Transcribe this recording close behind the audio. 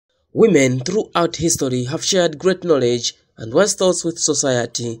Women throughout history have shared great knowledge and wise thoughts with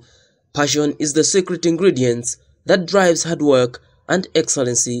society. Passion is the secret ingredient that drives hard work and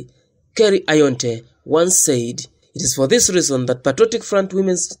excellency, Kerry Ayonte once said. It is for this reason that Patriotic Front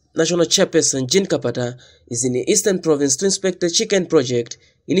Women's National Chairperson Jean Kapata is in the Eastern Province to inspect the chicken project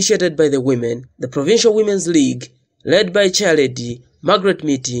initiated by the women. The Provincial Women's League, led by Chair Lady Margaret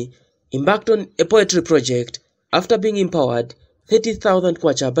Mitty, embarked on a poetry project after being empowered 30,000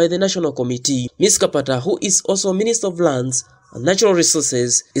 kwacha by the National Committee. Ms. Kapata, who is also Minister of Lands and Natural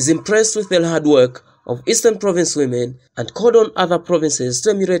Resources, is impressed with the hard work of Eastern Province women and called on other provinces to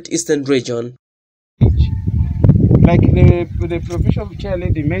emulate Eastern region. Like the provincial chair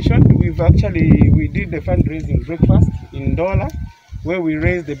lady mentioned, we did the fundraising breakfast in Dola, where we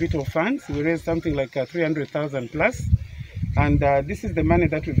raised a bit of funds. We raised something like 300,000 plus, and this is the money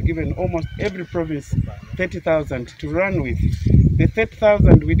that we've given almost every province 30,000 to run with. The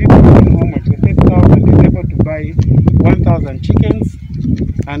 30,000 we didn't know how much. The 30,000 is able to buy 1,000 chickens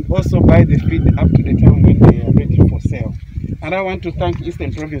and also buy the feed up to the time when they are ready for sale. And I want to thank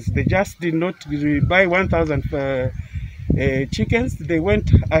Eastern Province. They just did not buy 1,000 chickens. They went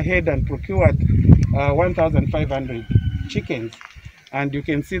ahead and procured 1,500 chickens. And you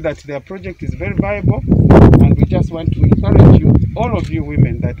can see that their project is very viable. And we just want to encourage you, all of you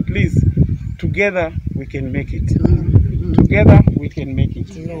women, that please, together we can make it. Together we can make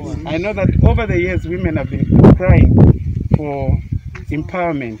it. I know that over the years, women have been crying for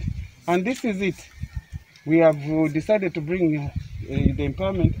empowerment. And this is it. We have decided to bring the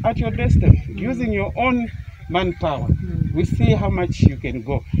empowerment at your doorstep, using your own manpower. We see how much you can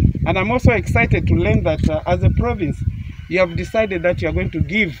go. And I'm also excited to learn that as a province, you have decided that you are going to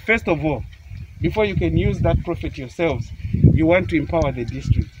give, first of all, before you can use that profit yourselves, you want to empower the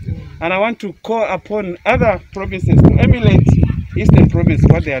district. And I want to call upon other provinces to emulate Eastern Province,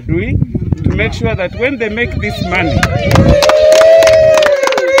 what they are doing, to make sure that when they make this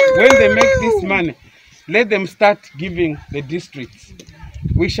money, let them start giving the districts.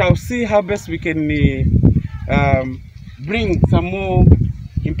 We shall see how best we can bring some more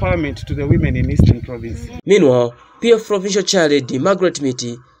empowerment to the women in Eastern Province. Meanwhile, PF Provincial Chair Lady Margaret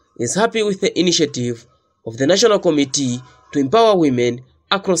Mitty is happy with the initiative of the National Committee to empower women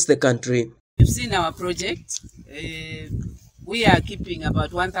across the country. You've seen our project. We are keeping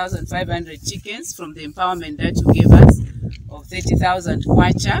about 1,500 chickens from the empowerment that you gave us of 30,000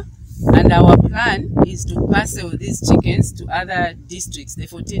 kwacha. And our plan is to parcel these chickens to other districts, the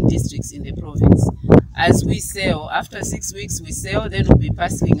 14 districts in the province. As we sell, after 6 weeks we sell, then we'll be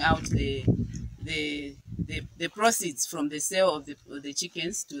parceling out the proceeds from the sale of the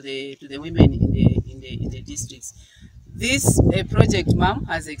chickens to the women in the districts. This project, ma'am,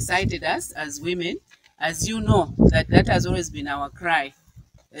 has excited us as women. As you know, that has always been our cry,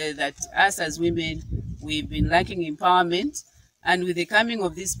 that us as women, we've been lacking empowerment. And with the coming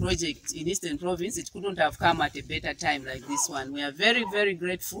of this project in Eastern Province, it couldn't have come at a better time like this one. We are very, very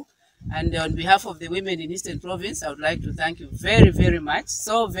grateful. And on behalf of the women in Eastern Province, I would like to thank you very, very much,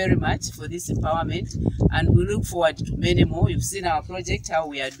 so very much for this empowerment. And we look forward to many more. You've seen our project, how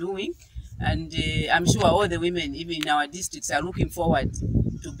we are doing. And I'm sure all the women, even in our districts, are looking forward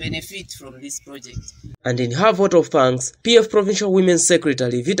to benefit from this project. And in her vote of thanks, PF Provincial Women's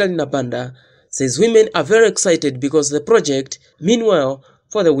Secretary Vitaly Nabanda says women are very excited because the project mean well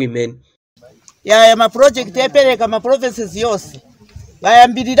for the women. Ya ma project epereka ma provinces yose.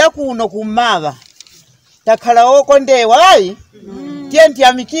 Bayambirira kuno kumava. Takhala okondewa ayi. Tienti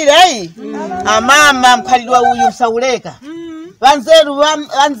amikire ayi. Amama mkhalidwa uyu msauleka.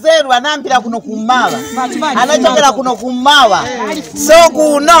 Vanzeru anambira kuno kumava. Anachokera kuno kumawa. So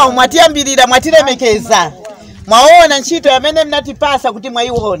kuno mwatiambirira mwatiremekeza. Mwaona nchito yamene mnatipasa kuti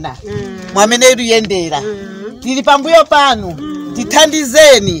mwaiona. Mwamene yendera. Tili pambuyo panu.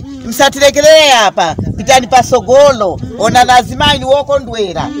 Tithandizeni. Msatilekelele apa. Pitani pasogolo. Ona nazimai ni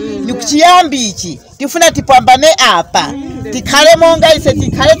wokondwera. Nikuchiyambi ichi. Tifuna tipambane apa. Tikhale monga ise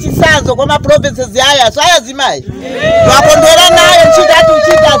tikhale chisanzo kwa ma provinces haya. So haya zimai. Wakondwera nayo nchito atu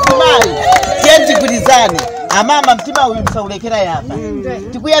uchita zimai. Tienti kulizane. Amama mtima uyu msaulekera yapa.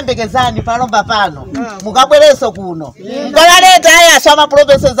 Tikuyembekezani palomba pano. Mukabwereso kuno. Mkalaleta haya shama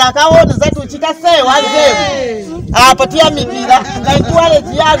provinces akaone zetu uchita sewa zeru. Apa tiyamikira. Ngaituwale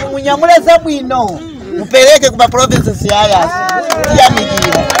ziyanu munyamuleze bwino. Mupeleke kuma provinces haya.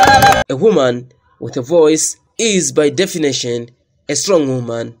 Tiyamikira. A woman with a voice is by definition a strong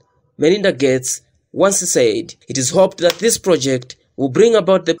woman. Melinda Gates once said, it is hoped that this project will bring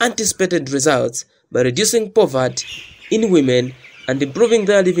about the anticipated results by reducing poverty in women and improving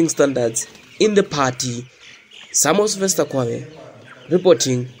their living standards in the party. Samuel Sylvester Kwame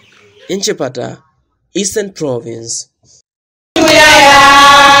reporting in Kapata, Eastern Province.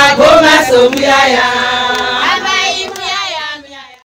 Muyaya, Goma so Muyaya.